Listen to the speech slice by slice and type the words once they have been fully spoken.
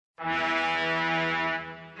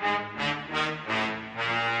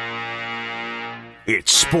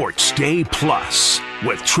Sports Day Plus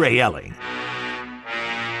with Trey Elling.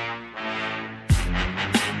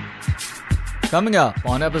 Coming up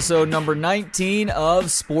on episode number 19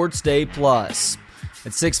 of Sports Day Plus.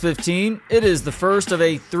 At 6:15, it is the first of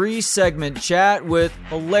a 3-segment chat with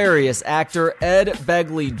hilarious actor Ed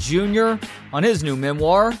Begley Jr. on his new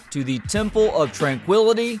memoir, To the Temple of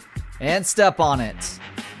Tranquility and Step on It.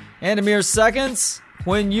 And in mere seconds,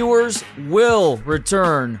 Quinn Ewers will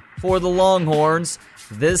return for the Longhorns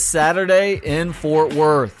this Saturday in Fort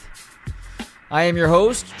Worth. I am your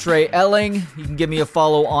host, Trey Elling. You can give me a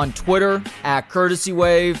follow on Twitter at Courtesy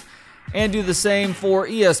Wave, and do the same for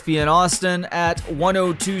ESPN Austin at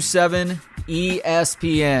 1027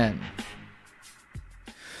 ESPN.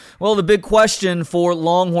 Well, the big question for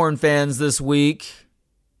Longhorn fans this week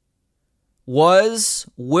was,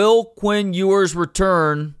 will Quinn Ewers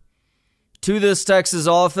return to this Texas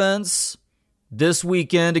offense this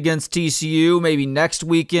weekend against TCU, maybe next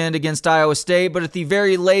weekend against Iowa State, but at the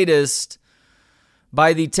very latest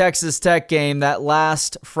by the Texas Tech game that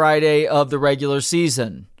last Friday of the regular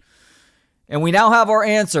season? And we now have our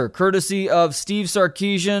answer, courtesy of Steve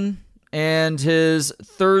Sarkisian and his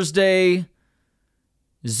Thursday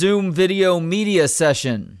Zoom video media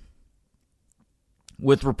session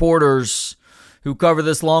with reporters who cover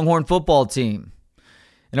this Longhorn football team.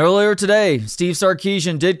 And earlier today, Steve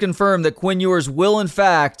Sarkisian did confirm that Quinn Ewers will, in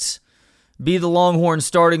fact, be the Longhorns'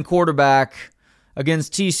 starting quarterback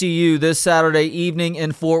against TCU this Saturday evening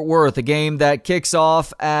in Fort Worth, a game that kicks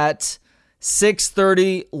off at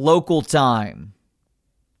 6:30 local time.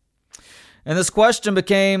 And this question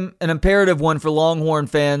became an imperative one for Longhorn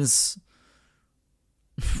fans,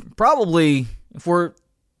 probably, if we're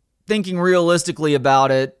thinking realistically about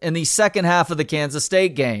it, in the second half of the Kansas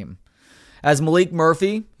State game, as Malik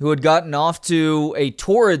Murphy, who had gotten off to a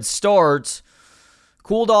torrid start,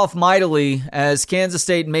 cooled off mightily as Kansas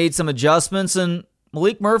State made some adjustments, and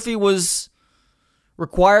Malik Murphy was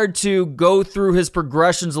required to go through his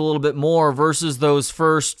progressions a little bit more versus those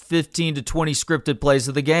first 15 to 20 scripted plays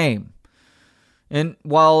of the game. And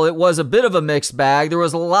while it was a bit of a mixed bag, there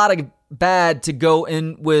was a lot of bad to go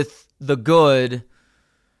in with the good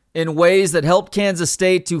in ways that helped Kansas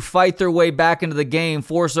State to fight their way back into the game,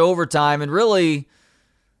 force overtime, and really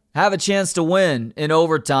have a chance to win in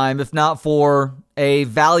overtime, if not for a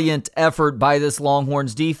valiant effort by this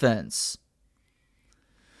Longhorns defense.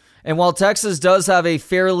 And while Texas does have a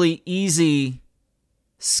fairly easy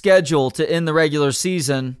schedule to end the regular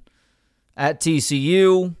season at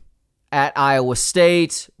TCU, at Iowa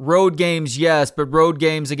State, road games, yes, but road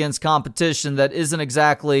games against competition that isn't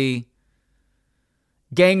exactly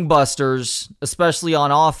gangbusters, especially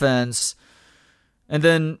on offense, and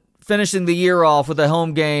then finishing the year off with a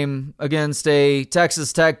home game against a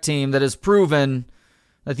Texas Tech team that has proven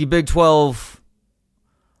that the Big 12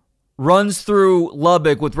 runs through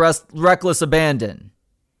Lubbock with reckless abandon.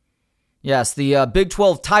 Yes, the Big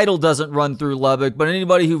 12 title doesn't run through Lubbock, but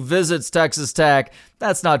anybody who visits Texas Tech,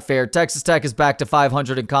 that's not fair. Texas Tech is back to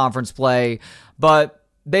 500 in conference play, but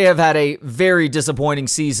they have had a very disappointing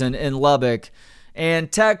season in Lubbock.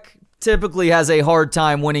 And Tech typically has a hard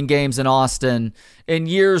time winning games in Austin in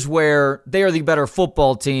years where they are the better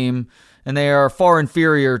football team and they are far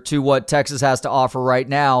inferior to what Texas has to offer right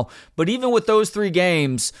now. But even with those 3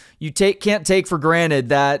 games, you can't take for granted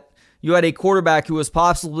that you had a quarterback who was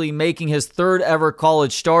possibly making his 3rd ever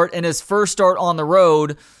college start and his first start on the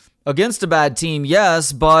road against a bad team,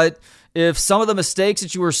 yes, but if some of the mistakes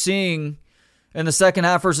that you were seeing in the second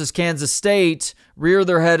half versus Kansas State rear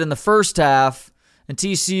their head in the first half, and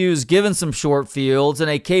TCU's given some short fields and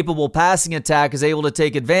a capable passing attack is able to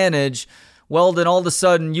take advantage, well, then all of a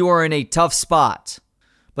sudden you are in a tough spot.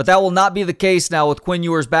 But that will not be the case now with Quinn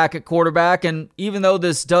Ewers back at quarterback, and even though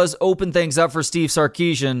this does open things up for Steve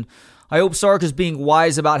Sarkisian, I hope Sark is being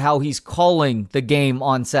wise about how he's calling the game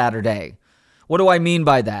on Saturday. What do I mean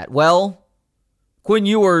by that? Well, Quinn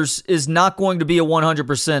Ewers is not going to be a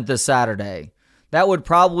 100% this Saturday. That would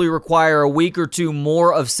probably require a week or 2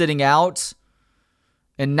 more of sitting out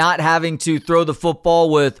and not having to throw the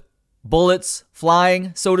football with bullets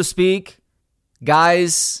flying, so to speak.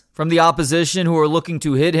 Guys from the opposition who are looking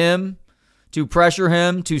to hit him, to pressure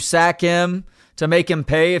him, to sack him, to make him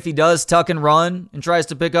pay if he does tuck and run and tries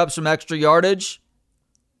to pick up some extra yardage.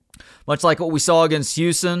 Much like what we saw against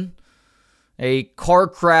Houston, a car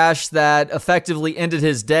crash that effectively ended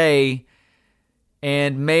his day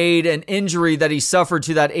and made an injury that he suffered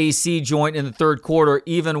to that AC joint in the 3rd quarter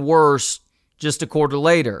even worse just a quarter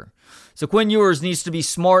later. So Quinn Ewers needs to be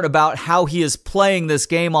smart about how he is playing this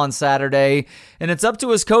game on Saturday, and it's up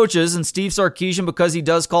to his coaches and Steve Sarkisian, because he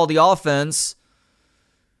does call the offense,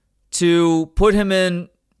 to put him in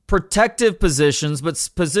protective positions, but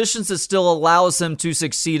positions that still allows him to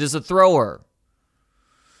succeed as a thrower.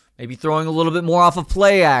 Maybe throwing a little bit more off of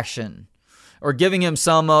play action, or giving him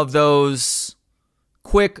some of those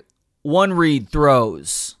quick one-read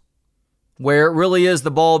throws where it really is the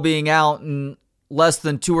ball being out in less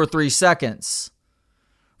than 2 or 3 seconds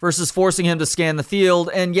versus forcing him to scan the field.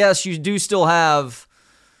 And yes, you do still have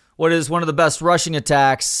what is one of the best rushing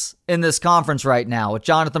attacks in this conference right now with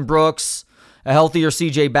Jonathan Brooks, a healthier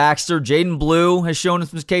C.J. Baxter. Jaden Blue has shown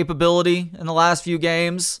some capability in the last few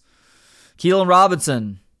games. Keelan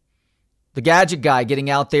Robinson, the gadget guy, getting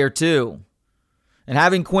out there too. And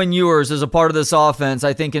having Quinn Ewers as a part of this offense,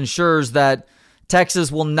 I think, ensures that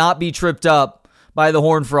Texas will not be tripped up by the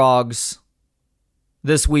Horned Frogs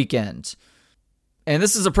this weekend. And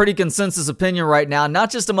this is a pretty consensus opinion right now,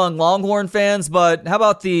 not just among Longhorn fans, but how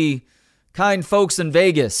about the kind folks in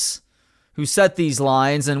Vegas who set these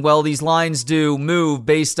lines? And, well, these lines do move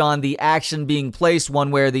based on the action being placed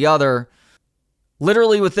one way or the other.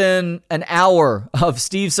 Literally within an hour of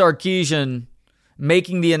Steve Sarkisian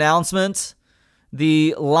making the announcement,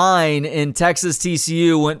 the line in Texas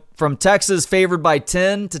TCU went from Texas favored by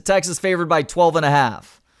 10 to Texas favored by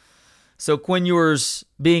 12.5. So Quinn Ewers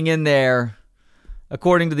being in there,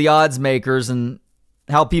 according to the odds makers and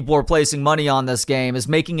how people are placing money on this game, is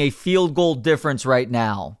making a field goal difference right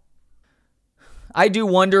now. I do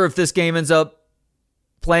wonder if this game ends up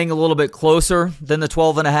playing a little bit closer than the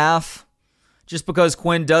 12.5, just because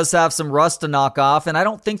Quinn does have some rust to knock off, and I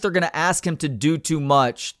don't think they're going to ask him to do too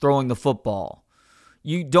much throwing the football.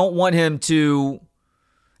 You don't want him to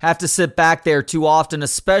have to sit back there too often,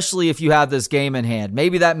 especially if you have this game in hand.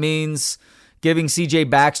 Maybe that means giving C.J.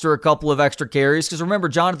 Baxter a couple of extra carries, because remember,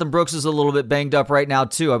 Jonathan Brooks is a little bit banged up right now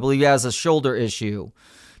too. I believe he has a shoulder issue.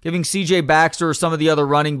 Giving C.J. Baxter or some of the other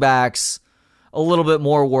running backs a little bit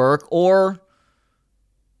more work, or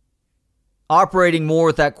operating more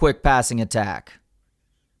with that quick passing attack.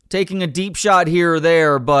 Taking a deep shot here or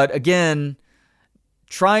there, but again,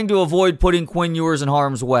 trying to avoid putting Quinn Ewers in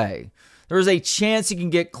harm's way. There's a chance he can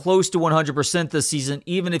get close to 100% this season,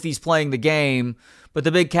 even if he's playing the game. But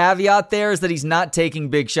the big caveat there is that he's not taking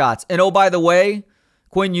big shots. And oh, by the way,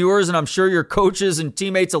 Quinn Ewers, and I'm sure your coaches and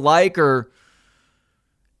teammates alike are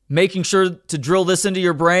making sure to drill this into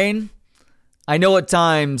your brain. I know at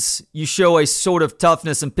times you show a sort of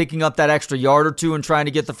toughness in picking up that extra yard or two and trying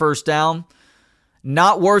to get the first down.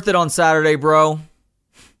 Not worth it on Saturday, bro.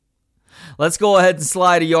 Let's go ahead and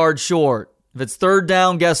slide a yard short. If it's third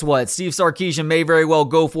down, guess what? Steve Sarkisian may very well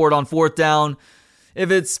go for it on fourth down.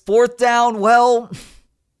 If it's fourth down, well,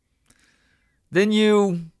 then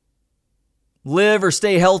you live or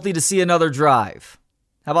stay healthy to see another drive.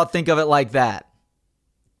 How about think of it like that?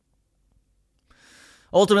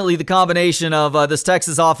 Ultimately, the combination of this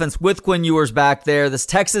Texas offense with Quinn Ewers back there, this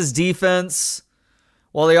Texas defense,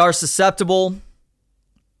 while they are susceptible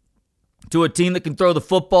to a team that can throw the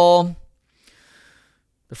football,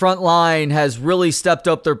 the front line has really stepped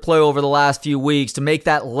up their play over the last few weeks to make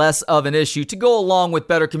that less of an issue, to go along with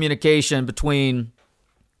better communication between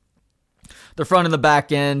the front and the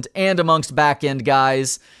back end and amongst back end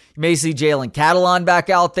guys. You may see Jalen Catalon back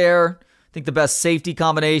out there. I think the best safety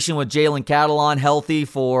combination with Jalen Catalon healthy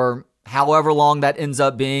for however long that ends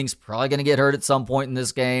up being. He's probably going to get hurt at some point in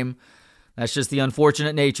this game. That's just the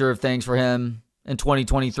unfortunate nature of things for him in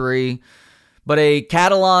 2023. But a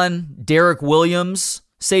Catalon, Derek Williams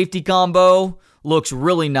safety combo looks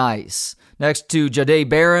really nice. Next to Jahdae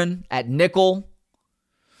Barron at nickel.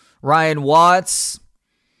 Ryan Watts,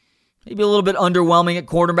 maybe a little bit underwhelming at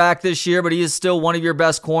quarterback this year, but he is still one of your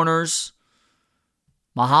best corners.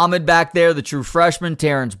 Muhammad back there, the true freshman.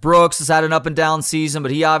 Terrence Brooks has had an up and down season,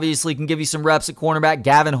 but he obviously can give you some reps at cornerback.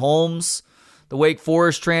 Gavin Holmes, the Wake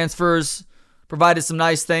Forest transfers, provided some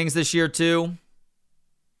nice things this year too.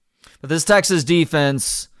 But this Texas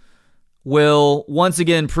defense will once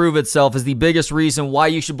again prove itself as the biggest reason why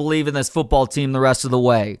you should believe in this football team the rest of the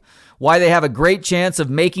way. Why they have a great chance of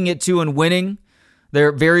making it to and winning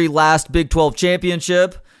their very last Big 12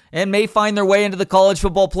 championship and may find their way into the college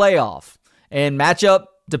football playoff. And matchup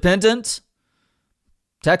dependent,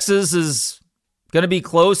 Texas is going to be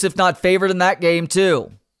close, if not favored in that game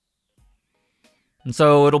too. And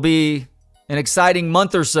so it'll be an exciting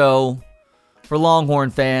month or so for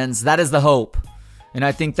Longhorn fans. That is the hope. And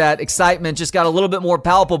I think that excitement just got a little bit more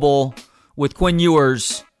palpable with Quinn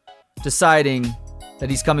Ewers deciding that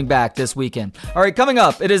he's coming back this weekend. All right, coming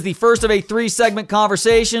up, it is the first of a 3-segment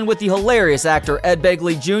conversation with the hilarious actor Ed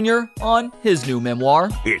Begley Jr. on his new memoir.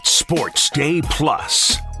 It's Sports Day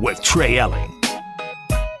Plus with Trey Elling.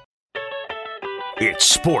 It's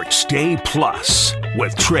Sports Day Plus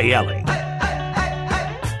with Trey Elling.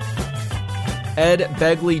 Ed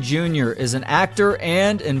Begley Jr. is an actor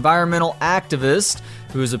and environmental activist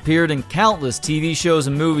who has appeared in countless TV shows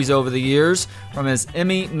and movies over the years, from his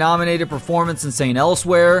Emmy-nominated performance in St.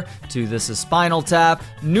 Elsewhere to This Is Spinal Tap,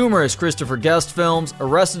 numerous Christopher Guest films,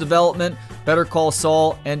 Arrested Development, Better Call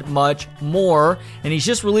Saul, and much more. And he's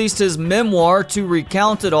just released his memoir to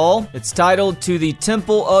recount it all. It's titled To the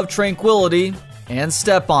Temple of Tranquility and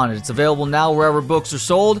Step on It. It's available now wherever books are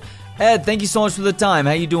sold. Ed, thank you so much for the time.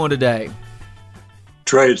 How you doing today?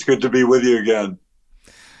 Trey, it's good to be with you again.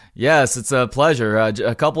 Yes, it's a pleasure.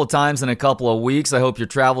 A couple of times in a couple of weeks. I hope your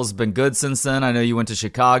travel's been good since then. I know you went to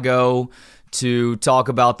Chicago to talk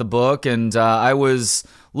about the book, and I was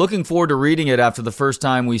looking forward to reading it after the first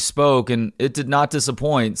time we spoke, and it did not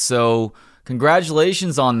disappoint. So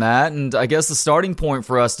congratulations on that. And I guess the starting point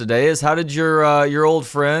for us today is, how did your old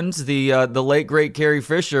friend, the late, great Carrie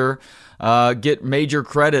Fisher, get major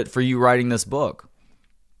credit for you writing this book?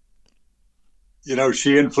 You know,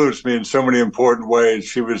 she influenced me in so many important ways.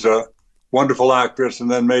 She was a wonderful actress and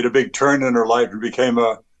then made a big turn in her life and became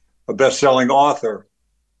a best-selling author.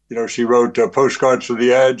 You know, she wrote Postcards to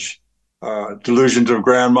the Edge, Delusions of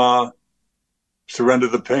Grandma, Surrender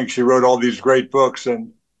the Pink. She wrote all these great books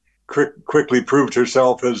and quickly proved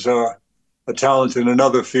herself as a talent in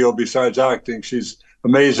another field besides acting. She's an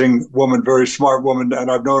amazing woman, very smart woman, and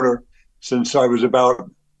I've known her since I was about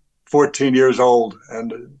 14 years old,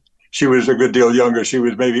 and she was a good deal younger. She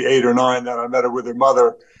was maybe 8 or 9. Then I met her with her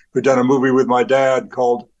mother, who'd done a movie with my dad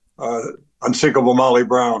called Unsinkable Molly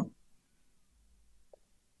Brown.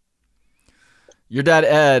 Your dad,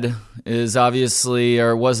 Ed, is obviously,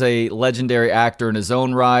 or was, a legendary actor in his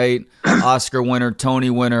own right, Oscar winner, Tony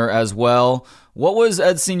winner as well. What was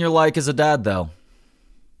Ed Sr. like as a dad, though?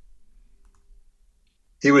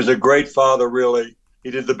 He was a great father, really.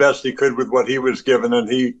 He did the best he could with what he was given, and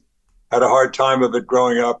he had a hard time of it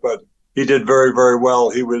growing up, but he did very, very well.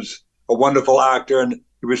 He was a wonderful actor, and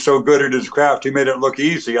he was so good at his craft, he made it look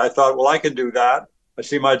easy. I thought, well, I can do that. I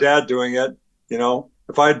see my dad doing it. You know,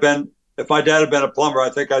 if my dad had been a plumber, I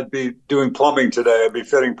think I'd be doing plumbing today. I'd be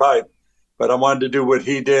fitting pipe. But I wanted to do what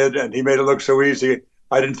he did, and he made it look so easy.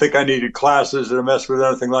 I didn't think I needed classes or mess with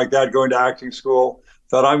anything like that, going to acting school.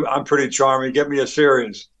 Thought, I'm pretty charming. Get me a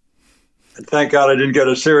series. And thank God I didn't get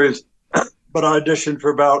a series, but I auditioned for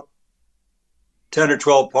about 10 or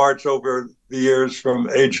 12 parts over the years from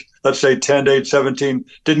age, let's say 10 to age 17.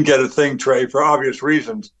 Didn't get a thing, Trey, for obvious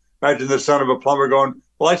reasons. Imagine the son of a plumber going,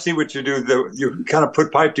 well, I see what you do. You kind of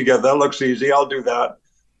put pipe together. That looks easy. I'll do that.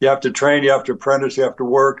 You have to train. You have to apprentice. You have to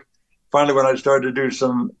work. Finally, when I started to do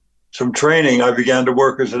some training, I began to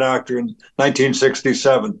work as an actor in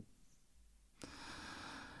 1967.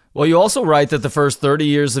 Well, you also write that the first 30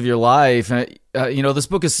 years of your life, this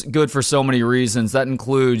book is good for so many reasons. That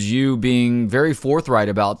includes you being very forthright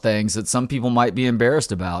about things that some people might be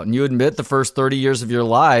embarrassed about. And you admit the first 30 years of your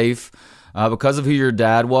life, because of who your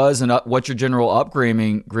dad was and what your general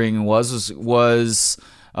upbringing was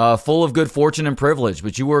full of good fortune and privilege,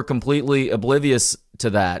 but you were completely oblivious to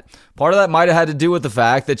that. Part of that might have had to do with the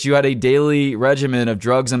fact that you had a daily regimen of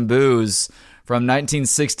drugs and booze from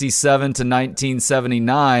 1967 to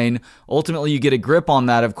 1979. Ultimately, you get a grip on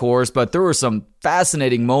that, of course, but there were some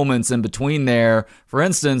fascinating moments in between there. For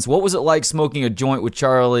instance, what was it like smoking a joint with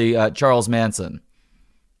Charles Manson?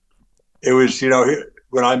 It was,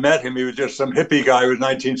 when I met him, he was just some hippie guy. It was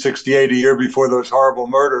 1968, a year before those horrible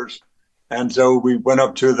murders. And so we went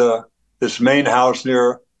up to this main house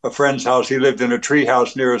near a friend's house. He lived in a tree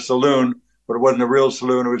house near a saloon, but it wasn't a real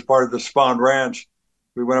saloon. It was part of the Spahn Ranch.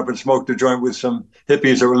 We went up and smoked a joint with some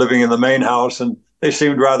hippies that were living in the main house, and they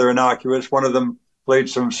seemed rather innocuous. One of them played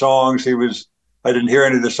some songs. I didn't hear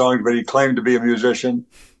any of the songs, but he claimed to be a musician.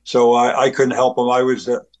 So I couldn't help him. I was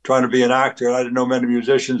trying to be an actor, and I didn't know many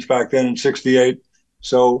musicians back then in 68.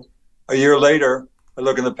 So a year later, I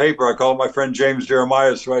look in the paper. I called my friend James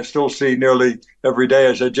Jeremiah, who I still see nearly every day.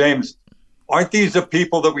 I said, James, aren't these the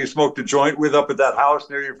people that we smoked a joint with up at that house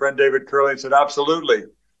near your friend David Curley? He said, absolutely.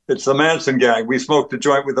 It's the Manson gang. We smoked a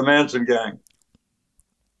joint with the Manson gang.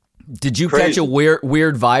 Did you catch a weird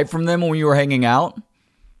vibe from them when you were hanging out?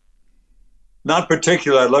 Not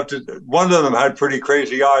particularly. One of them had pretty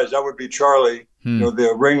crazy eyes. That would be Charlie,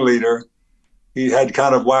 the ringleader. He had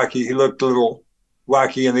kind of wacky. He looked a little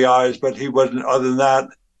wacky in the eyes, but he wasn't, other than that,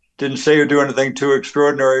 didn't say or do anything too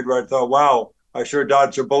extraordinary, where I thought, wow, I sure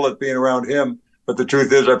dodged a bullet being around him. But the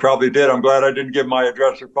truth is, I probably did. I'm glad I didn't give my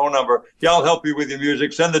address or phone number. Yeah, I'll help you with your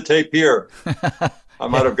music. Send the tape here. I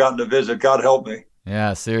might have gotten a visit. God help me.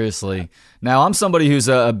 Yeah, seriously. Now, I'm somebody who's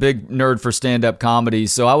a big nerd for stand-up comedy,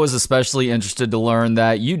 so I was especially interested to learn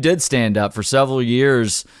that you did stand up for several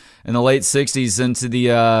years in the late 60s into the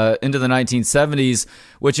 1970s,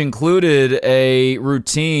 which included a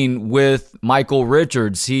routine with Michael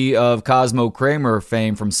Richards, he of Cosmo Kramer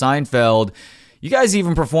fame from Seinfeld. You guys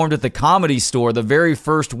even performed at the Comedy Store the very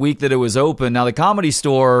first week that it was open. Now, the Comedy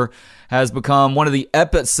Store has become one of the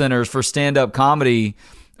epicenters for stand-up comedy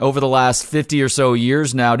over the last 50 or so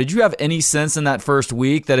years now. Did you have any sense in that first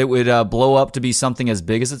week that it would blow up to be something as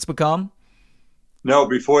big as it's become? No,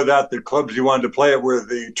 before that, the clubs you wanted to play at were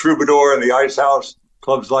the Troubadour and the Ice House,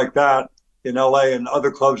 clubs like that in LA, and other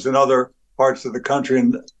clubs in other parts of the country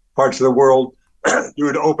and parts of the world. You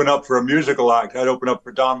would open up for a musical act. I'd open up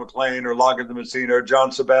for Don McLean or Loggins and Messina or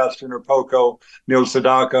John Sebastian or Poco, Neil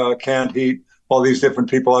Sedaka, Canned Heat, all these different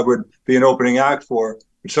people I would be an opening act for.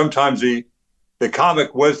 But sometimes the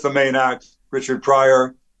comic was the main act. Richard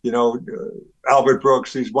Pryor, Albert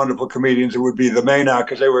Brooks, these wonderful comedians, it would be the main act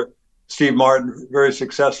because they were Steve Martin, very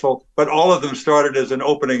successful. But all of them started as an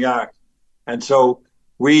opening act. And so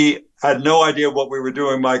we had no idea what we were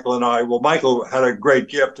doing, Michael and I. Well, Michael had a great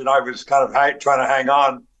gift, and I was kind of trying to hang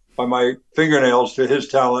on by my fingernails to his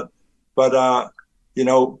talent. But,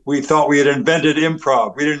 we thought we had invented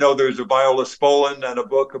improv. We didn't know there was a Viola Spolin and a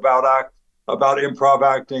book about improv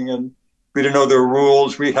acting, and we didn't know there were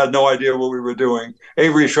rules. We had no idea what we were doing.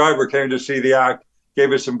 Avery Schreiber came to see the act,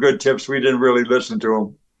 gave us some good tips. We didn't really listen to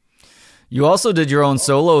him. You also did your own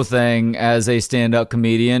solo thing as a stand-up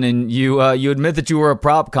comedian, and you admit that you were a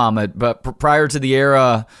prop comic, but prior to the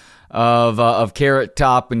era of Carrot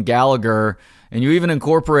Top and Gallagher, and you even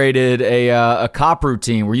incorporated a cop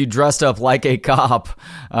routine where you dressed up like a cop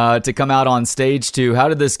to come out on stage to. How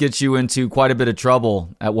did this get you into quite a bit of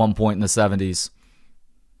trouble at one point in the 70s?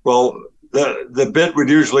 Well, the bit would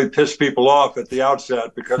usually piss people off at the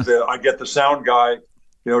outset because I get the sound guy,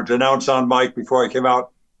 to announce on mic before I came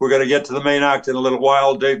out, we're going to get to the main act in a little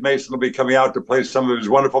while. Dave Mason will be coming out to play some of his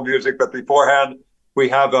wonderful music. But beforehand, we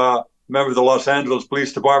have a member of the Los Angeles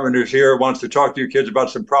Police Department who's here, wants to talk to you kids about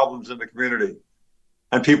some problems in the community.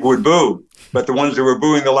 And people would boo. But the ones that were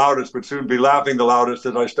booing the loudest would soon be laughing the loudest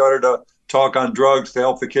as I started to talk on drugs to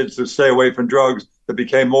help the kids to stay away from drugs. That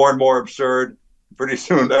became more and more absurd. Pretty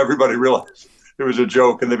soon, everybody realized it was a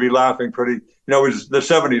joke, and they'd be laughing it was the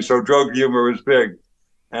 70s, so drug humor was big.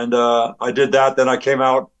 And I did that. Then I came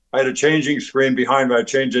out. I had a changing screen behind me. I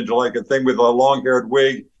changed into like a thing with a long-haired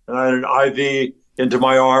wig, and I had an IV into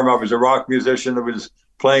my arm. I was a rock musician that was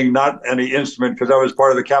playing not any instrument because I was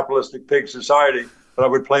part of the capitalistic pig society, but I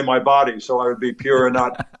would play my body so I would be pure and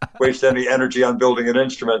not waste any energy on building an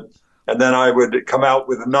instrument. And then I would come out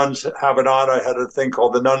with a nun's habit on. I had a thing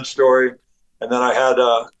called the Nun Story. And then I had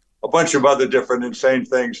a bunch of other different insane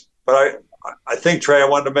things. But I think, Trey, I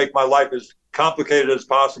wanted to make my life as complicated as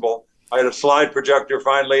possible. I had a slide projector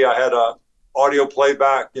finally. I had a audio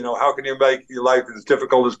playback. How can you make your life as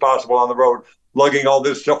difficult as possible on the road, lugging all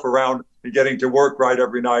this stuff around and getting to work right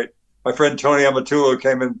every night? My friend Tony Amatullo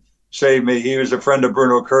came and saved me. He was a friend of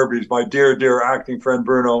Bruno Kirby's, my dear, dear acting friend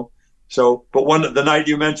Bruno. So, but the night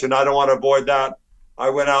you mentioned, I don't want to avoid that.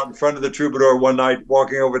 I went out in front of the Troubadour one night,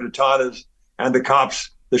 walking over to Tana's, and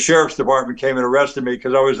the sheriff's department came and arrested me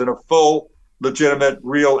because I was in a full, legitimate,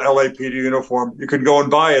 real LAPD uniform. You could go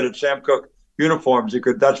and buy it at Sam Cooke Uniforms.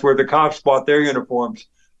 That's where the cops bought their uniforms.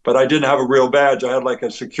 But I didn't have a real badge. I had like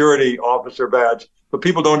a security officer badge. But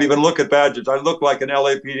people don't even look at badges. I look like an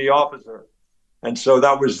LAPD officer. And so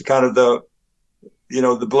that was kind of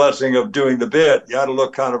the blessing of doing the bit. You had to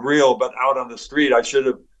look kind of real, but out on the street, I should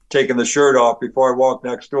have taken the shirt off before I walked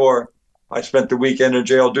next door. I spent the weekend in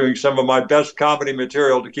jail doing some of my best comedy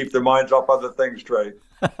material to keep their minds off other things, Trey.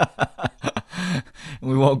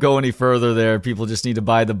 We won't go any further there. People just need to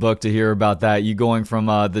buy the book to hear about that. You going from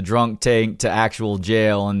the drunk tank to actual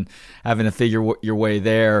jail and having to figure your way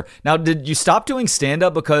there. Now, did you stop doing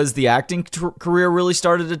stand-up because the acting career really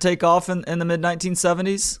started to take off in the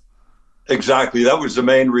mid-1970s? Exactly. That was the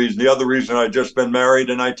main reason. The other reason, I'd just been married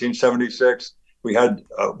in 1976. We had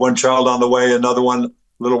one child on the way, another one a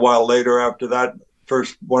little while later after that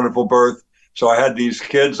first wonderful birth. So I had these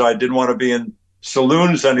kids. I didn't want to be in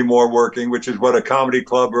saloons anymore working, which is what a comedy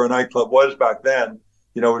club or a nightclub was back then.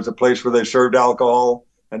 It was a place where they served alcohol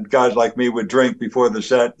and guys like me would drink before the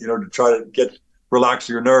set, to try to relax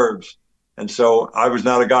your nerves. And so I was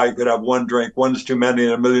not a guy who could have one drink. One's too many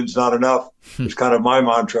and a million's not enough. It's kind of my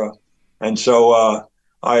mantra. And so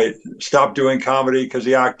I stopped doing comedy because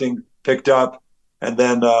the acting picked up. And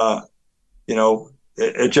then,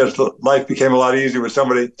 it just, life became a lot easier with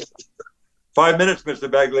somebody 5 minutes, Mr.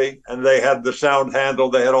 Begley. And they had the sound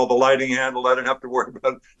handled. They had all the lighting handled. I didn't have to worry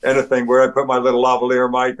about anything, where I put my little lavalier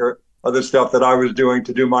mic or other stuff that I was doing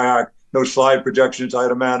to do my act. No slide projections I had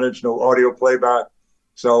to manage, no audio playback.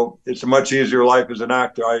 So it's a much easier life as an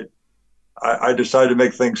actor. I decided to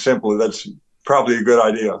make things simpler. That's probably a good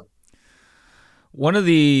idea. One of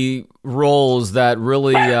the roles that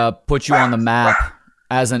really put you on the map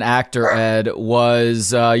as an actor, Ed,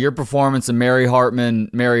 was your performance in Mary Hartman.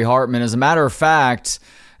 As a matter of fact,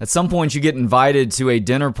 at some point you get invited to a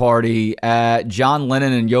dinner party at John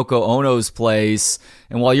Lennon and Yoko Ono's place,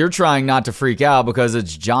 and while you're trying not to freak out because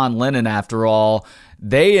it's John Lennon after all,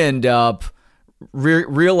 they end up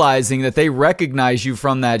realizing that they recognize you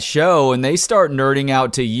from that show, and they start nerding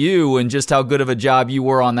out to you and just how good of a job you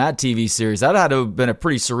were on that TV series. That had to have been a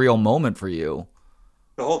pretty surreal moment for you.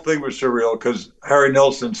 The whole thing was surreal because Harry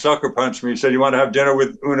Nilsson sucker punched me. He said, "You want to have dinner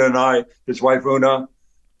with Una and I?" His wife Una.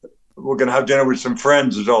 "We're going to have dinner with some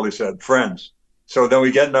friends," is all he said. Friends. So then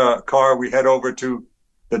we get in a car. We head over to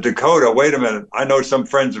the Dakota. Wait a minute. I know some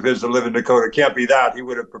friends of his that live in Dakota. Can't be that. He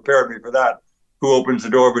would have prepared me for that. Who opens the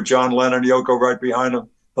door with John Lennon and Yoko right behind him?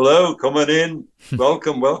 "Hello, come on in.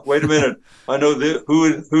 Welcome." "Well, wait a minute. I know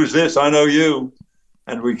who's this? I know you."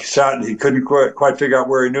 And we sat, and he couldn't quite figure out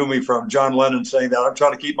where he knew me from. John Lennon saying that. I'm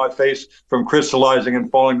trying to keep my face from crystallizing and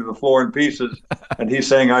falling to the floor in pieces. And he's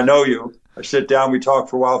saying, "I know you." I sit down. We talk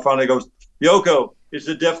for a while. Finally he goes, "Yoko, it's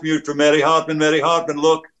the deaf mute from Mary Hartman. Mary Hartman,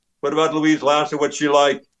 look. What about Louise Lasser? What's she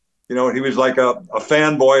like?" You know, he was like a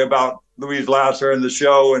fanboy about Louise Lasser and the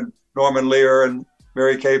show and Norman Lear and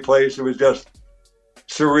Mary Kay Place. It was just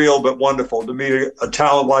surreal but wonderful to meet a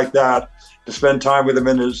talent like that, to spend time with him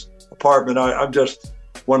in his apartment. I'm just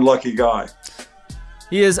one lucky guy.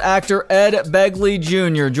 He is actor Ed Begley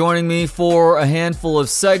Jr. joining me for a handful of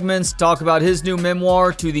segments, talk about his new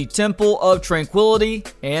memoir, To the Temple of Tranquility,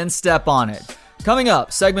 and Step on It. Coming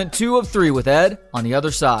up, segment 2 of 3 with Ed on the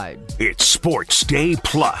other side. It's Sports Day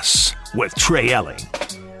Plus with Trey Elling.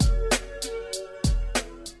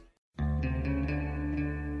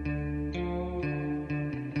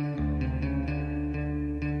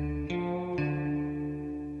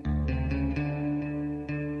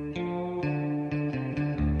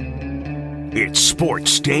 It's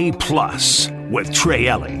Sports Day Plus with Trey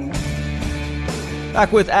Elling.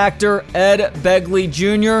 Back with actor Ed Begley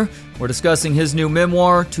Jr. We're discussing his new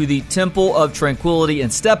memoir, To the Temple of Tranquility,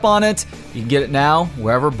 and Step on It. You can get it now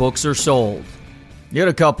wherever books are sold. You had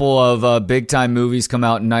a couple of big-time movies come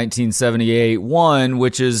out in 1978. One,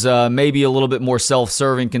 which is maybe a little bit more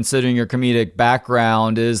self-serving considering your comedic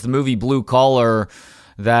background, is the movie Blue Collar,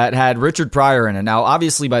 that had Richard Pryor in it. Now,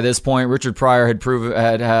 obviously, by this point, Richard Pryor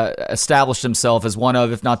had established himself as one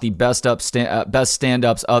of, if not the best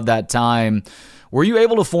stand-ups of that time. Were you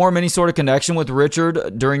able to form any sort of connection with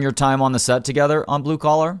Richard during your time on the set together on Blue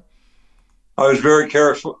Collar? I was very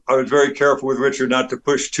careful. With Richard not to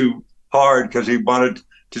push too hard because he wanted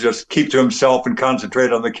to just keep to himself and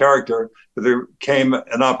concentrate on the character. But there came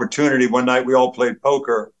an opportunity one night. We all played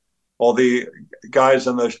poker. All the guys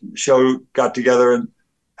on the show got together and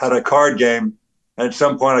had a card game. And at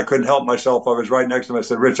some point, I couldn't help myself. I was right next to him. I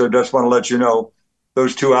said, "Richard, I just want to let you know,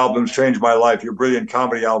 those 2 albums changed my life. Your brilliant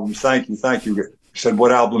comedy albums. Thank you. Thank you." He said,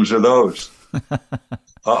 "What albums are those?"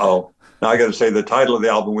 Uh-oh. Now I got to say the title of the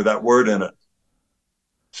album with that word in it.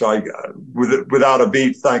 So without a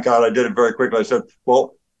beat, thank God I did it very quickly. I said,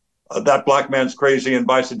 "Well, That Black Man's Crazy and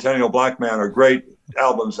Bicentennial Black Man are great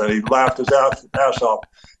albums." And he laughed his ass off.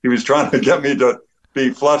 He was trying to get me to be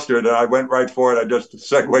flustered, and I went right for it. I just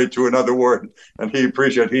segued to another word, and he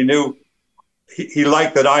appreciated it. He knew, he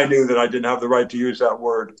liked that I knew that I didn't have the right to use that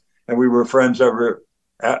word, and we were friends forever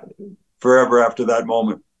after that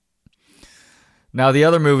moment. Now, the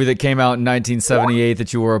other movie that came out in 1978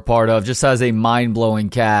 that you were a part of just has a mind-blowing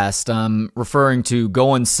cast. I'm referring to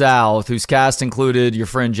Going South, whose cast included your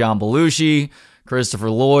friend John Belushi,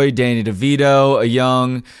 Christopher Lloyd, Danny DeVito, a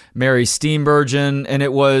young Mary Steenburgen, and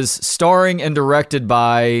it was starring and directed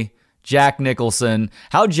by Jack Nicholson.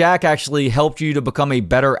 How Jack actually helped you to become a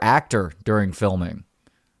better actor during filming?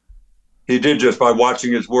 He did, just by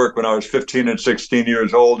watching his work when I was 15 and 16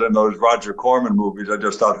 years old in those Roger Corman movies. I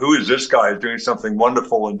just thought, who is this guy? He's doing something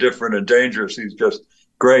wonderful and different and dangerous. He's just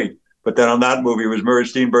great. But then on that movie, it was Mary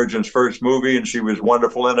Steenburgen's first movie, and she was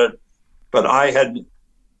wonderful in it. But I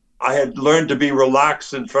had learned to be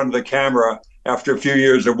relaxed in front of the camera after a few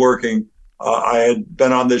years of working. I had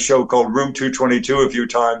been on this show called Room 222 a few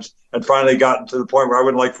times, and finally gotten to the point where I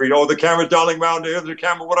wouldn't like Frida. "Oh, the camera's dialing round here. The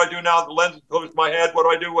camera. What do I do now? The lens is close to my head. What do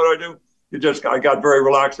I do? What do I do?" I got very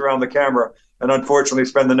relaxed around the camera, and unfortunately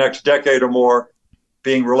spent the next decade or more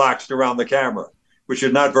being relaxed around the camera, which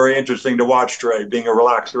is not very interesting to watch, Trey, being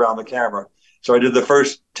relaxed around the camera. So I did the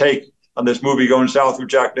first take on this movie Going South with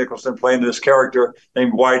Jack Nicholson playing this character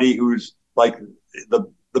named Whitey, who's like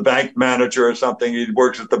the bank manager or something. He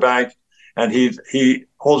works at the bank, and he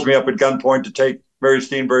holds me up at gunpoint to take Mary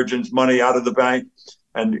Steenburgen's money out of the bank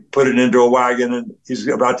and put it into a wagon, and he's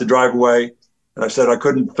about to drive away. And I said, I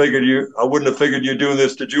wouldn't have figured you doing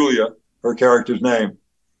this to Julia, her character's name.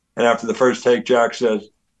 And after the first take, Jack says,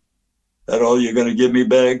 that all you're going to give me,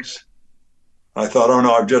 Beggs? I thought, oh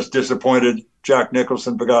no, I've just disappointed Jack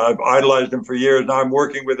Nicholson because I've idolized him for years. Now I'm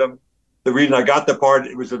working with him. The reason I got the part,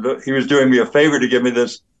 he was doing me a favor to give me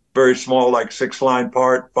this very small, like 6-line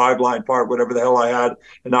part, 5-line part, whatever the hell I had.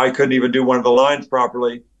 And I couldn't even do one of the lines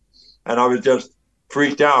properly. And I was just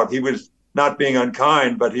freaked out. He was not being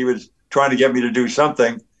unkind, but he was trying to get me to do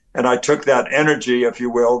something. And I took that energy, if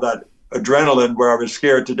you will, that adrenaline where I was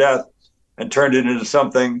scared to death, and turned it into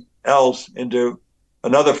something else, into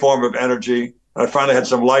another form of energy. And I finally had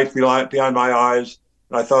some light behind my eyes.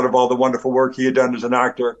 And I thought of all the wonderful work he had done as an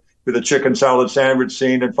actor with a chicken salad sandwich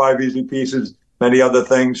scene and 5 Easy Pieces, many other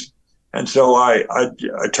things. And so I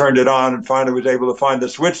turned it on and finally was able to find the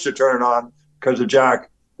switch to turn it on because of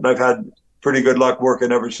Jack. And I've had pretty good luck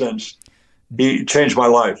working ever since. He changed my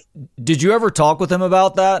life. Did you ever talk with him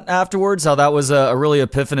about that afterwards? How that was a really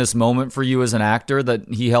epiphanous moment for you as an actor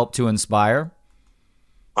that he helped to inspire?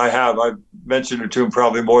 I have. I've mentioned it to him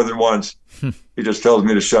probably more than once. He just tells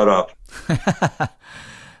me to shut up.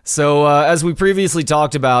 So as we previously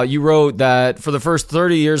talked about, you wrote that for the first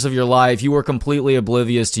 30 years of your life, you were completely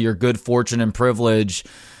oblivious to your good fortune and privilege.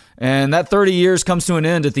 And that 30 years comes to an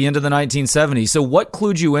end at the end of the 1970s. So what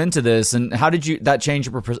clued you into this, and how did that change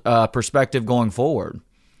your perspective going forward?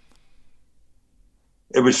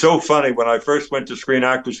 It was so funny. When I first went to Screen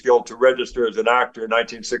Actors Guild to register as an actor in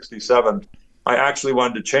 1967, I actually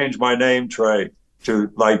wanted to change my name, Trey,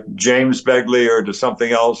 to like James Begley or to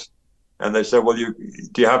something else. And they said, well,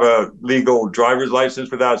 do you have a legal driver's license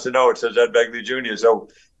for that? I said, no, it says Ed Begley Jr. So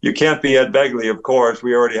you can't be Ed Begley, of course.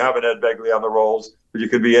 We already have an Ed Begley on the rolls, but you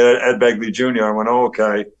could be Ed Begley Jr. I went, oh,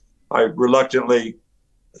 okay. I reluctantly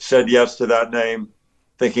said yes to that name,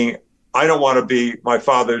 thinking, I don't want to be my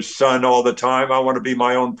father's son all the time. I want to be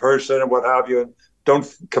my own person and what have you. And don't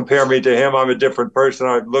compare me to him. I'm a different person.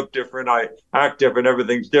 I look different. I act different.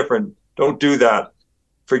 Everything's different. Don't do that.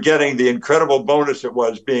 Forgetting the incredible bonus it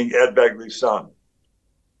was being Ed Begley's son.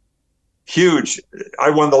 Huge.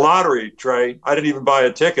 I won the lottery, Trey. I didn't even buy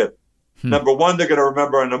a ticket. Number one, they're going to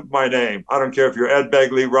remember my name. I don't care if you're Ed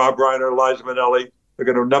Begley, Rob Reiner, Liza Minnelli. They're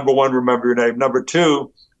going to, number one, remember your name. Number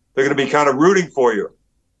two, they're going to be kind of rooting for you.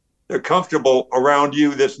 They're comfortable around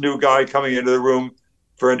you, this new guy coming into the room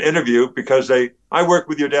for an interview, because I worked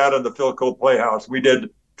with your dad on the Philco Playhouse. We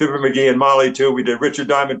did Fibber McGee and Molly, too. We did Richard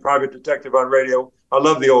Diamond, Private Detective on radio. I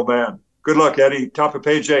love the old man. Good luck, Eddie. Top of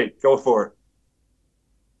page 8. Go for it.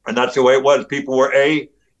 And that's the way it was. People were A,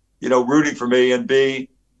 rooting for me, and B,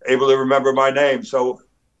 able to remember my name. So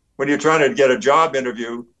when you're trying to get a job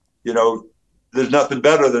interview, there's nothing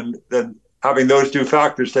better than having those two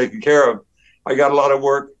factors taken care of. I got a lot of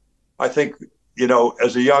work, I think,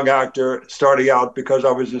 as a young actor starting out because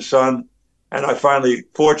I was his son. And I finally,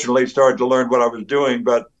 fortunately, started to learn what I was doing.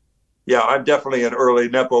 But yeah, I'm definitely an early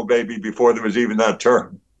Nepo baby before there was even that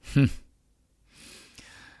term.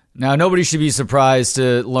 Now, nobody should be surprised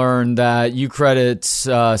to learn that you credit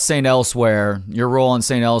St. Elsewhere, your role in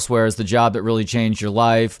St. Elsewhere, as the job that really changed your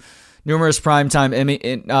life. Numerous Primetime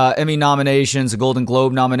Emmy nominations, a Golden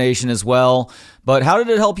Globe nomination as well. But how did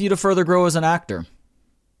it help you to further grow as an actor?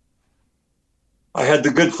 I had the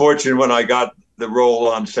good fortune when I got the role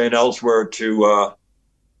on St. Elsewhere to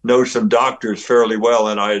know some doctors fairly well,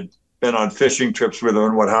 and I had been on fishing trips with them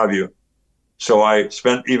and what have you. So I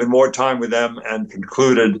spent even more time with them and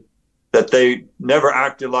concluded that they never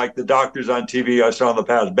acted like the doctors on TV I saw in the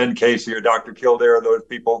past. Ben Casey or Dr. Kildare, those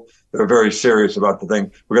people, they're very serious about the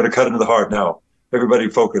thing. We're going to cut into the heart now. Everybody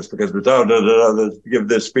focus, because give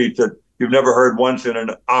this speech that you've never heard once in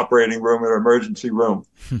an operating room or emergency room.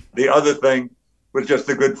 The other thing was just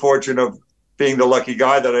the good fortune of being the lucky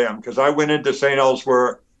guy that I am, because I went into St.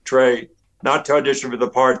 Elsewhere, Trey, not to audition for the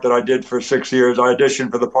part that I did for 6 years. I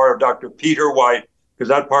auditioned for the part of Dr. Peter White, because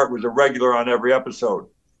that part was a regular on every episode.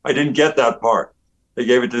 I didn't get that part. They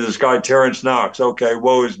gave it to this guy, Terrence Knox. Okay,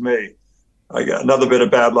 woe is me. I got another bit of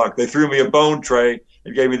bad luck. They threw me a bone, Trey,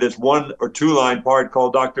 and gave me this 1 or 2 line part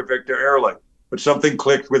called Dr. Victor Ehrlich. But something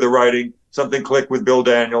clicked with the writing, something clicked with Bill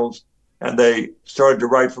Daniels, and they started to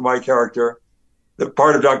write for my character. The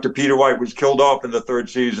part of Dr. Peter White was killed off in the 3rd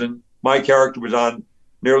season. My character was on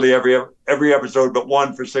nearly every episode but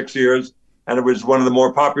one for 6 years. and it was one of the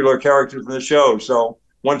more popular characters in the show. So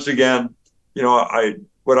once again,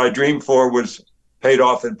 what I dreamed for was paid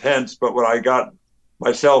off in pence, but what I got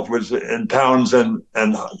myself was in pounds and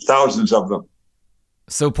thousands of them.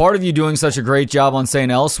 So part of you doing such a great job on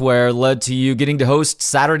St. Elsewhere led to you getting to host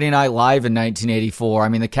Saturday Night Live in 1984. I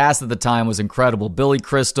mean, the cast at the time was incredible. Billy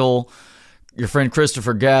Crystal, your friend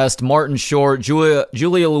Christopher Guest, Martin Short, Julia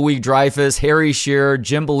Louis-Dreyfus, Harry Shearer,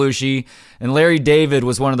 Jim Belushi, and Larry David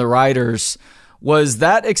was one of the writers. Was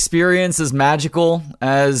that experience as magical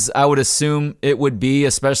as I would assume it would be,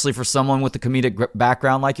 especially for someone with a comedic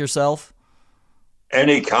background like yourself?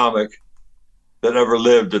 Any comic that ever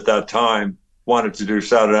lived at that time wanted to do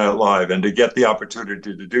Saturday Night Live, and to get the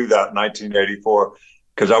opportunity to do that in 1984,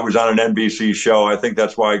 because I was on an NBC show. I think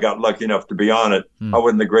that's why I got lucky enough to be on it. I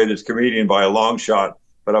wasn't the greatest comedian by a long shot,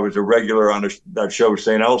 but I was a regular on that show,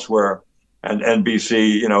 St. Elsewhere, and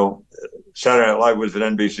NBC, Saturday Night Live was an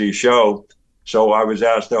NBC show. So I was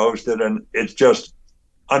asked to host it, and it's just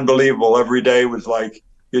unbelievable. Every day was like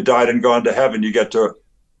you died and gone to heaven. You get to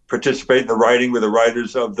participate in the writing with the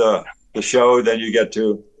writers of the show. Then you get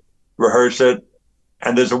to rehearse it.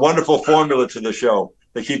 And there's a wonderful formula to the show.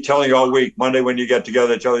 They keep telling you all week, Monday when you get together,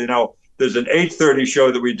 they tell you, there's an 8:30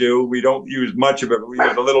 show that we do. We don't use much of it, but we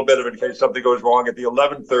use a little bit of it in case something goes wrong. At the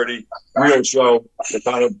 11:30 real show, the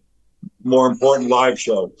kind of more important live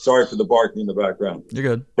show. Sorry for the barking in the background. You're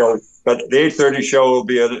good. So, but the 8:30 show will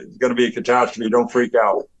be going to be a catastrophe. Don't freak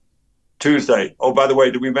out. Tuesday. Oh, by the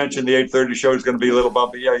way, did we mention the 8:30 show is going to be a little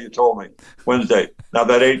bumpy? Yeah, you told me. Wednesday. Now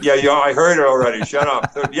that I heard it already. Shut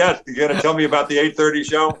up. Yes, you're going to tell me about the 8:30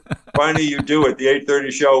 show? Finally, you do it. The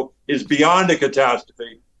 8:30 show is beyond a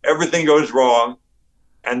catastrophe. Everything goes wrong.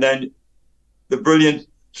 And then the brilliant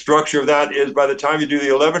structure of that is by the time you do the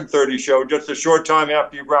 11:30 show, just a short time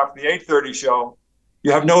after you wrap the 8:30 show,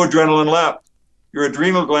 you have no adrenaline left. Your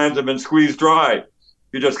adrenal glands have been squeezed dry.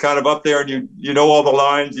 You're just kind of up there, and you know all the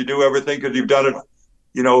lines, you do everything because you've done it,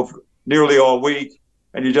 nearly all week,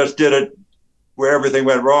 and you just did it where everything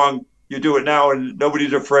went wrong. You do it now, and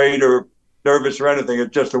nobody's afraid or nervous or anything.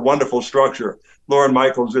 It's just a wonderful structure. Lorne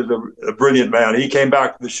Michaels is a brilliant man. He came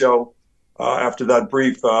back to the show after that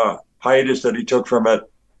brief hiatus that he took from it,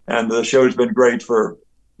 and the show's been great for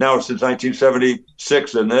now since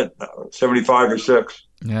 1976, isn't it? 75 or 6.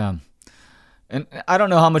 Yeah. And I don't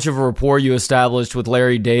know how much of a rapport you established with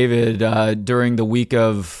Larry David during the week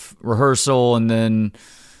of rehearsal and then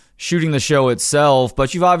shooting the show itself,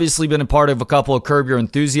 but you've obviously been a part of a couple of Curb Your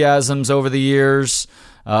Enthusiasms over the years,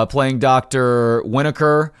 playing Dr.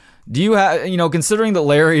 Winokur. Do you have, considering that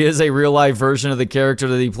Larry is a real-life version of the character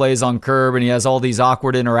that he plays on Curb and he has all these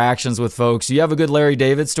awkward interactions with folks, do you have a good Larry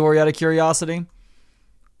David story out of curiosity?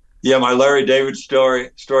 Yeah, my Larry David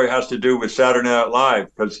story has to do with Saturday Night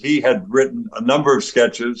Live, because he had written a number of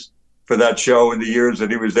sketches for that show in the years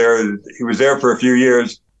that he was there. He was there for a few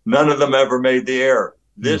years. None of them ever made the air.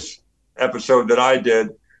 This episode that I did,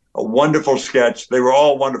 a wonderful sketch. They were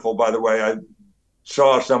all wonderful, by the way. I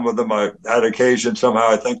saw some of them. I had occasion somehow,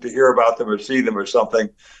 I think, to hear about them or see them or something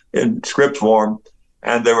in script form.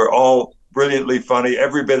 And they were all brilliantly funny,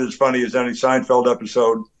 every bit as funny as any Seinfeld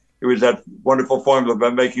episode. It was that wonderful formula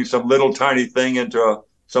about making some little tiny thing into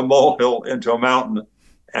some molehill into a mountain.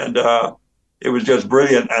 And it was just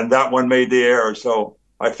brilliant. And that one made the air. So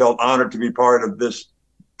I felt honored to be part of this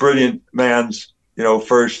brilliant man's,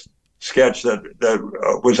 first sketch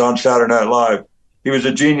that was on Saturday Night Live. He was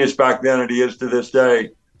a genius back then, and he is to this day.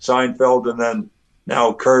 Seinfeld, and then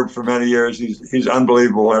now Curb for many years. He's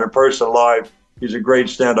unbelievable. And in person live, he's a great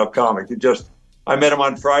stand-up comic. I met him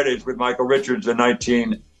on Fridays with Michael Richards in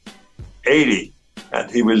 1980,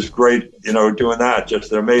 and he was great, doing that.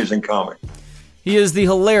 Just an amazing comic. He is the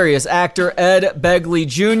hilarious actor Ed Begley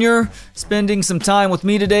Jr., spending some time with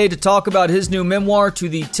me today to talk about his new memoir, To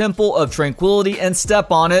the Temple of Tranquility and Step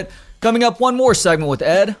on It. Coming up, one more segment with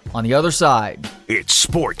Ed on the other side. It's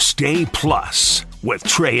Sports Day Plus with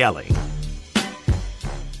Trey Elling.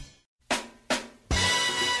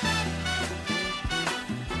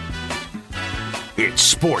 It's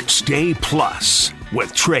Sports Day Plus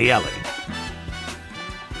with Trey Elling.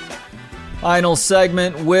 Final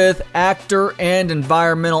segment with actor and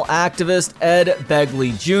environmental activist Ed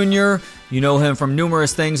Begley Jr. You know him from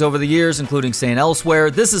numerous things over the years, including St. Elsewhere,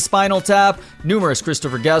 This is Spinal Tap, numerous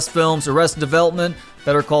Christopher Guest films, Arrested Development,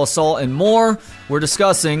 Better Call Saul, and more. We're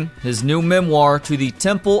discussing his new memoir, To the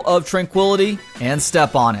Temple of Tranquility and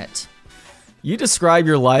Step on It. You describe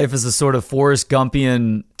your life as a sort of Forrest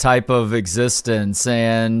Gumpian type of existence,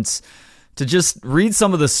 and to just read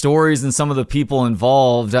some of the stories and some of the people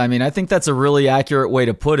involved, I think that's a really accurate way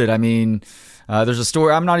to put it. There's a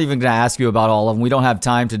story. I'm not even going to ask you about all of them. We don't have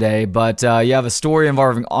time today, but you have a story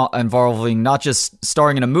involving not just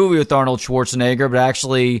starring in a movie with Arnold Schwarzenegger, but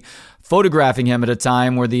actually photographing him at a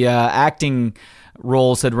time where the acting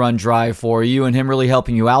roles had run dry for you, and him really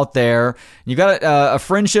helping you out there. You got a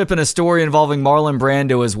friendship and a story involving Marlon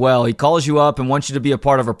Brando as well. He calls you up and wants you to be a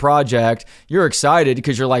part of a project. You're excited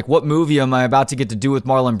because you're like, what movie am I about to get to do with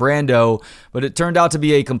Marlon Brando? But it turned out to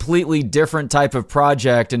be a completely different type of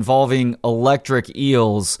project involving electric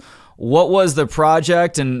eels. What was the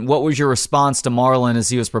project, and what was your response to Marlon as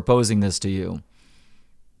he was proposing this to you?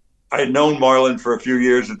 I had known Marlon for a few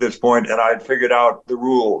years at this point, and I had figured out the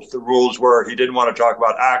rules. The rules were he didn't want to talk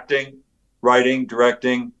about acting, writing,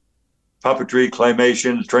 directing, puppetry,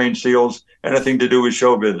 claymation, trained seals, anything to do with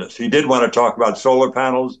show business. He did want to talk about solar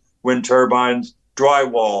panels, wind turbines,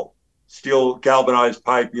 drywall, steel galvanized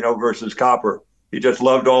pipe, versus copper. He just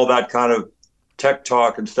loved all that kind of tech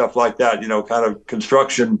talk and stuff like that, kind of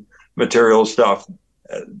construction material stuff.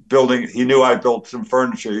 Building, he knew I built some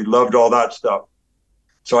furniture. He loved all that stuff.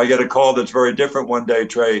 So I get a call that's very different one day,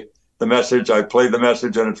 Trey. I play the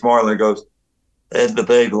message, and it's Marlon. He goes, Ed the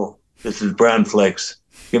Bagel, this is Bran Flakes.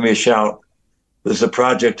 Give me a shout. There's a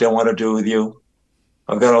project I want to do with you.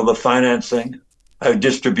 I've got all the financing. I have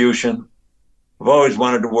distribution. I've always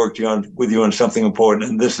wanted to work with you on something important,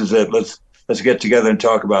 and this is it. Let's get together and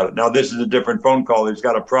talk about it. Now, this is a different phone call. He's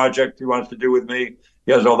got a project he wants to do with me.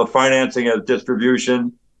 He has all the financing, has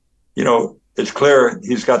distribution. It's clear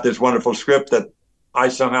he's got this wonderful script that I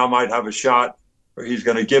somehow might have a shot, or he's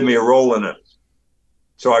going to give me a role in it.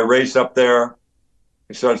 So I race up there.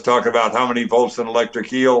 He starts talking about how many volts an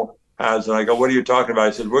electric eel has. And I go, what are you talking about?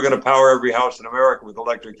 He said, we're going to power every house in America with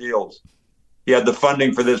electric eels. He had the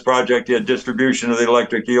funding for this project. He had distribution of the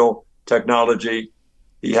electric eel technology.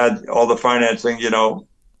 He had all the financing,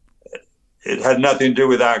 It had nothing to do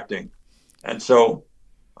with acting. And so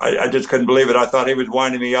I just couldn't believe it. I thought he was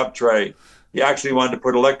winding me up, Trey. He actually wanted to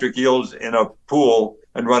put electric eels in a pool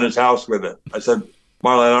and run his house with it. I said,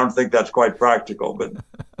 Marlon, I don't think that's quite practical, but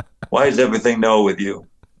why is everything no with you?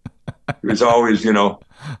 He was always, he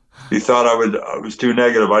thought I was too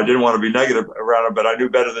negative. I didn't want to be negative around him, but I knew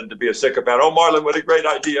better than to be a sycophant. Oh, Marlon, what a great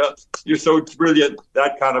idea. You're so brilliant.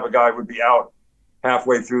 That kind of a guy would be out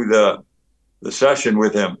halfway through the session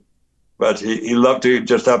with him. But he loved to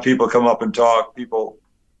just have people come up and talk, people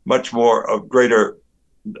much more of greater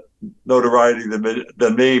notoriety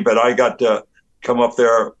than me, but I got to come up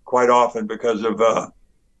there quite often because of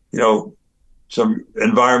some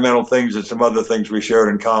environmental things and some other things we shared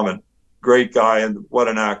in common. Great guy, and what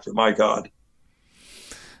an actor, my God.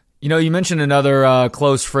 You mentioned another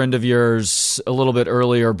close friend of yours a little bit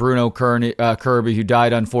earlier, Bruno Kirby, who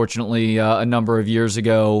died unfortunately a number of years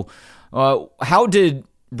ago. How did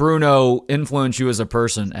Bruno influence you as a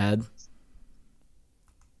person, Ed?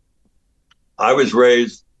 I was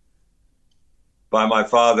raised by my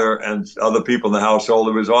father and other people in the household.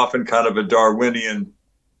 It was often kind of a Darwinian,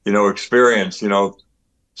 experience.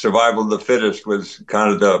 Survival of the fittest was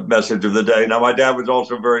kind of the message of the day. Now, my dad was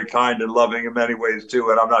also very kind and loving in many ways too,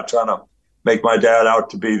 and I'm not trying to make my dad out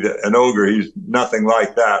to be an ogre. He's nothing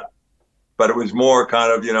like that. But it was more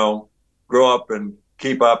kind of, grow up and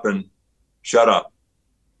keep up and shut up.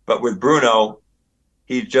 But with Bruno,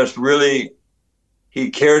 he just really, he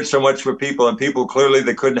cared so much for people, and people clearly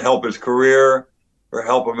that couldn't help his career or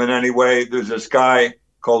help him in any way. There's this guy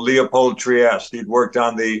called Leopold Trieste. He'd worked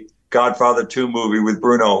on the Godfather 2 movie with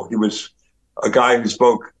Bruno. He was a guy who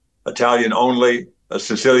spoke Italian only,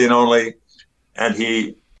 Sicilian only, and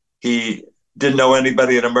he didn't know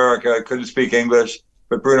anybody in America, couldn't speak English,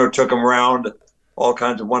 but Bruno took him around all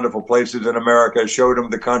kinds of wonderful places in America, showed him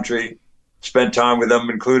the country, spent time with him,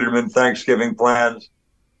 included him in Thanksgiving plans.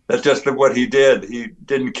 That's just what he did. He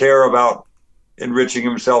didn't care about enriching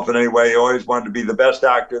himself in any way. He always wanted to be the best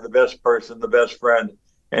actor, the best person, the best friend,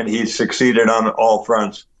 and he succeeded on all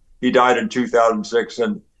fronts. He died in 2006,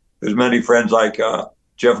 and there's many friends like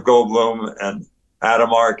Jeff Goldblum and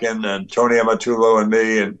Adam Arkin and Tony Amatullo and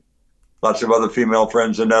me and lots of other female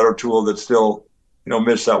friends, Annette O'Toole, that still,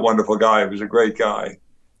 miss that wonderful guy. He was a great guy.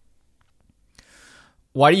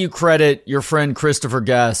 Why do you credit your friend Christopher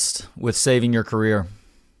Guest with saving your career?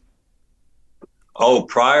 Oh,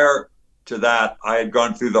 prior to that, I had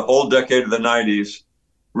gone through the whole decade of the 90s,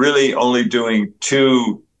 really only doing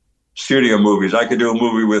 2 studio movies. I could do a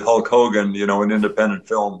movie with Hulk Hogan, an independent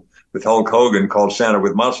film with Hulk Hogan called Santa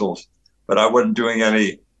with Muscles, but I wasn't doing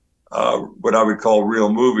any what I would call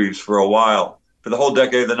real movies for a while. For the whole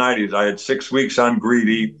decade of the 90s, I had 6 weeks on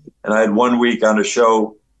Greedy, and I had 1 week on a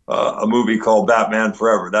show, a movie called Batman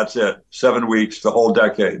Forever. That's it. 7 weeks, the whole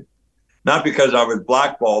decade. not because I was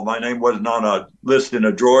blackballed. My name wasn't on a list in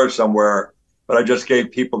a drawer somewhere, but I just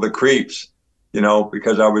gave people the creeps,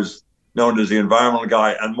 because I was known as the environmental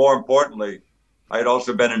guy. And more importantly, I had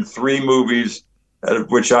also been in 3 movies,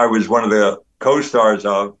 which I was one of the co-stars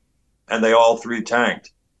of, and they all 3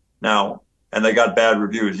 tanked. Now, and they got bad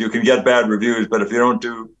reviews. You can get bad reviews, but if you don't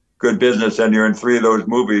do good business and you're in 3 of those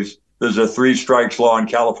movies, there's a 3 strikes law in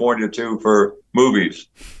California too for movies.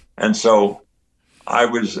 And so I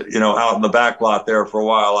was, out in the back lot there for a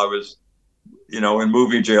while. I was, in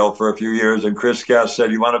movie jail for a few years. And Chris Guest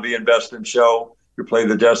said, "You want to be in Best in Show? You play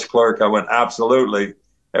the desk clerk." I went, "Absolutely."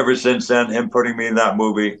 Ever since then, him putting me in that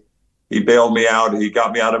movie, he bailed me out. He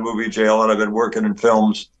got me out of movie jail, and I've been working in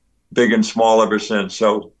films, big and small, ever since.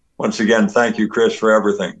 So once again, thank you, Chris, for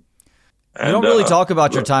everything. And, you don't really talk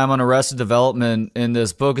about your time on Arrested Development in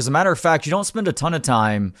this book. As a matter of fact, you don't spend a ton of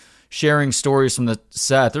time sharing stories from the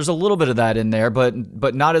set. There's a little bit of that in there, but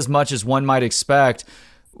not as much as one might expect.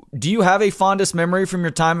 Do you have a fondest memory from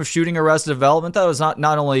your time of shooting Arrested Development? That was not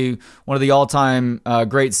only one of the all-time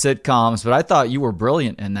great sitcoms, but I thought you were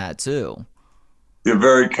brilliant in that too. You're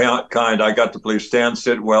very kind. I got to play Stan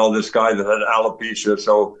Sitwell, this guy that had alopecia,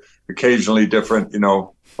 so occasionally different,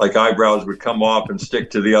 like eyebrows would come off and stick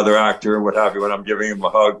to the other actor and what have you when I'm giving him a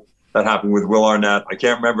hug. That happened with Will Arnett. I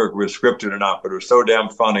can't remember if it was scripted or not, but it was so damn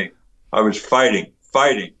funny. I was fighting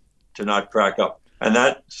to not crack up. And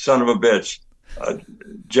that son of a bitch,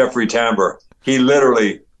 Jeffrey Tambor, he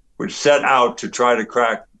literally would set out to try to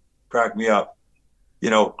crack me up.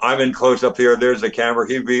 I'm in close up here. There's the camera.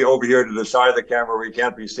 He'd be over here to the side of the camera where he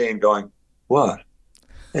can't be seen going, "What?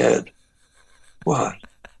 Ed? What?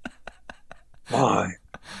 Why?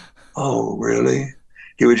 Oh, really?"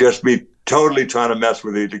 He would just be totally trying to mess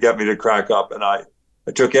with me to get me to crack up. And I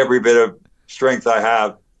took every bit of strength I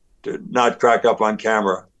have to not crack up on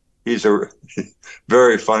camera. He's a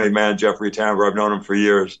very funny man, Jeffrey Tambor. I've known him for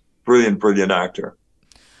years. Brilliant actor.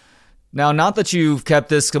 Now, not that you've kept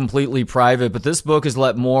this completely private, but this book has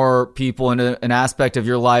let more people into an aspect of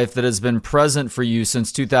your life that has been present for you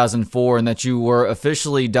since 2004 and that you were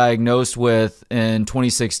officially diagnosed with in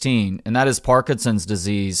 2016, and that is Parkinson's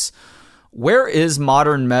disease. Where is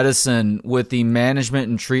modern medicine with the management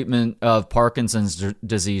and treatment of Parkinson's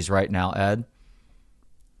disease right now, Ed?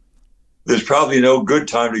 There's probably no good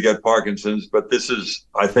time to get Parkinson's, but this is,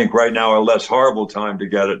 I think, right now a less horrible time to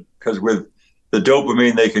get it, because with the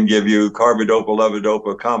dopamine they can give you, carbidopa,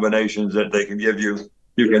 levodopa combinations that they can give you,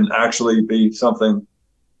 you can actually be something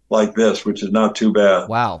like this, which is not too bad.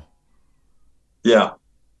 Wow. Yeah.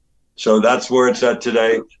 So that's where it's at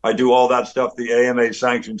today. I do all that stuff, the AMA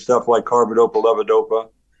sanctioned stuff like carbidopa, levodopa.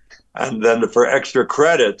 And then for extra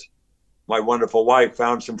credit, my wonderful wife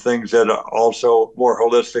found some things that are also more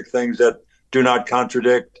holistic things that do not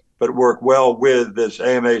contradict, but work well with this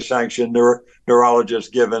AMA sanctioned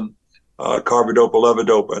neurologist given carbidopa,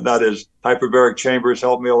 levodopa. And that is hyperbaric chambers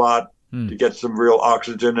helped me a lot to get some real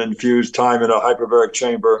oxygen infused time in a hyperbaric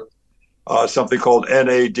chamber. Something called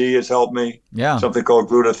NAD has helped me. Yeah. Something called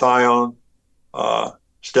glutathione,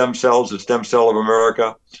 stem cells, the Stem Cell of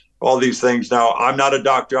America, all these things. Now, I'm not a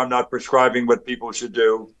doctor. I'm not prescribing what people should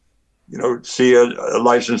do. See a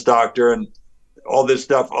licensed doctor, and all this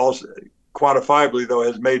stuff also quantifiably, though,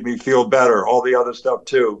 has made me feel better. All the other stuff,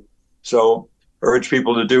 too. So urge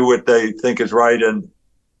people to do what they think is right. And,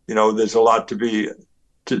 there's a lot to be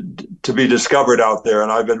discovered out there.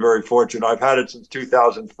 And I've been very fortunate. I've had it since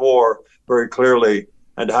 2004, very clearly,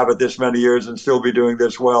 and to have it this many years and still be doing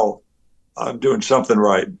this well, I'm doing something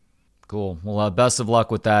right. Cool. Well, best of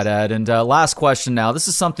luck with that, Ed. And last question now. This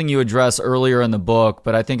is something you address earlier in the book,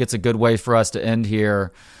 but I think it's a good way for us to end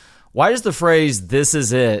here. Why does the phrase, "this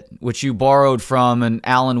is it," which you borrowed from an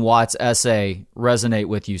Alan Watts essay, resonate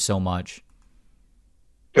with you so much?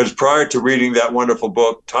 Because prior to reading that wonderful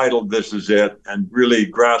book titled "This Is It" and really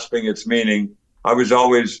grasping its meaning, I was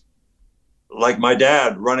always like my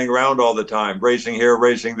dad, running around all the time, racing here,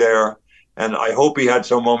 racing there. And I hope he had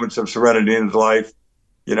some moments of serenity in his life.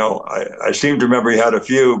 I seem to remember he had a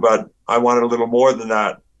few, but I wanted a little more than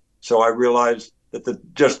that. So I realized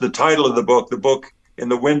that just the title of the book in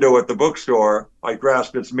the window at the bookstore, I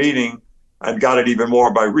grasped its meaning and got it even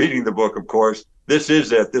more by reading the book, of course. This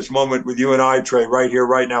is it. This moment with you and I, Trey, right here,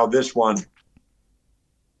 right now, this one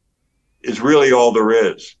is really all there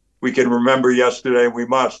is. We can remember yesterday, we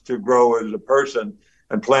must, to grow as a person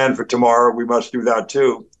and plan for tomorrow. We must do that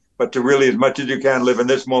too. But to really, as much as you can, live in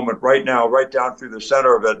this moment right now, right down through the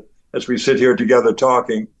center of it, as we sit here together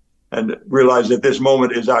talking, and realize that this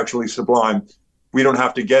moment is actually sublime. We don't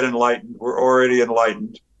have to get enlightened. We're already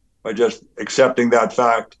enlightened by just accepting that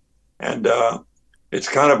fact. And it's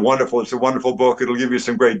kind of wonderful. It's a wonderful book. It'll give you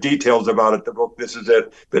some great details about it. The book, This Is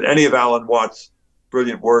It. But any of Alan Watts'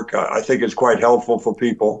 brilliant work, I think, is quite helpful for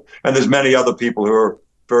people. And there's many other people who are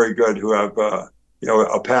very good who have,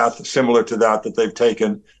 a path similar to that they've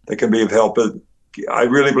taken that can be of help. But I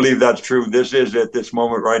really believe that's true. This is it. This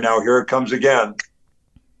moment right now. Here it comes again.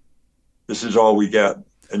 This is all we get.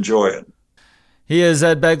 Enjoy it. He is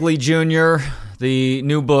Ed Begley Jr. The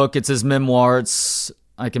new book, it's his memoir. It's,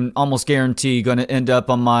 I can almost guarantee, going to end up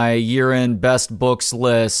on my year-end best books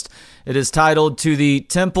list. It is titled To the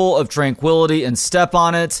Temple of Tranquility, and Step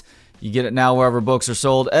on It. You get it now wherever books are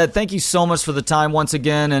sold. Ed, thank you so much for the time once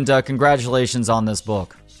again, and congratulations on this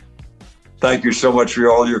book. Thank you so much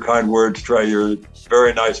for all your kind words, Trey. You're a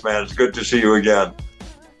very nice man. It's good to see you again.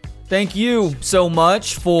 Thank you so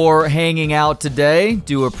much for hanging out today.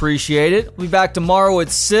 Do appreciate it. We'll be back tomorrow at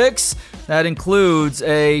 6. That includes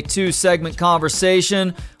a 2-segment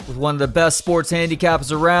conversation with one of the best sports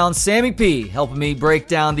handicappers around, Sammy P, helping me break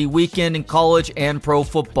down the weekend in college and pro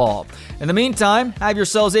football. In the meantime, have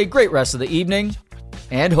yourselves a great rest of the evening,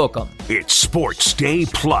 and hook 'em. It's Sports Day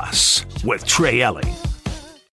Plus with Trey Elling.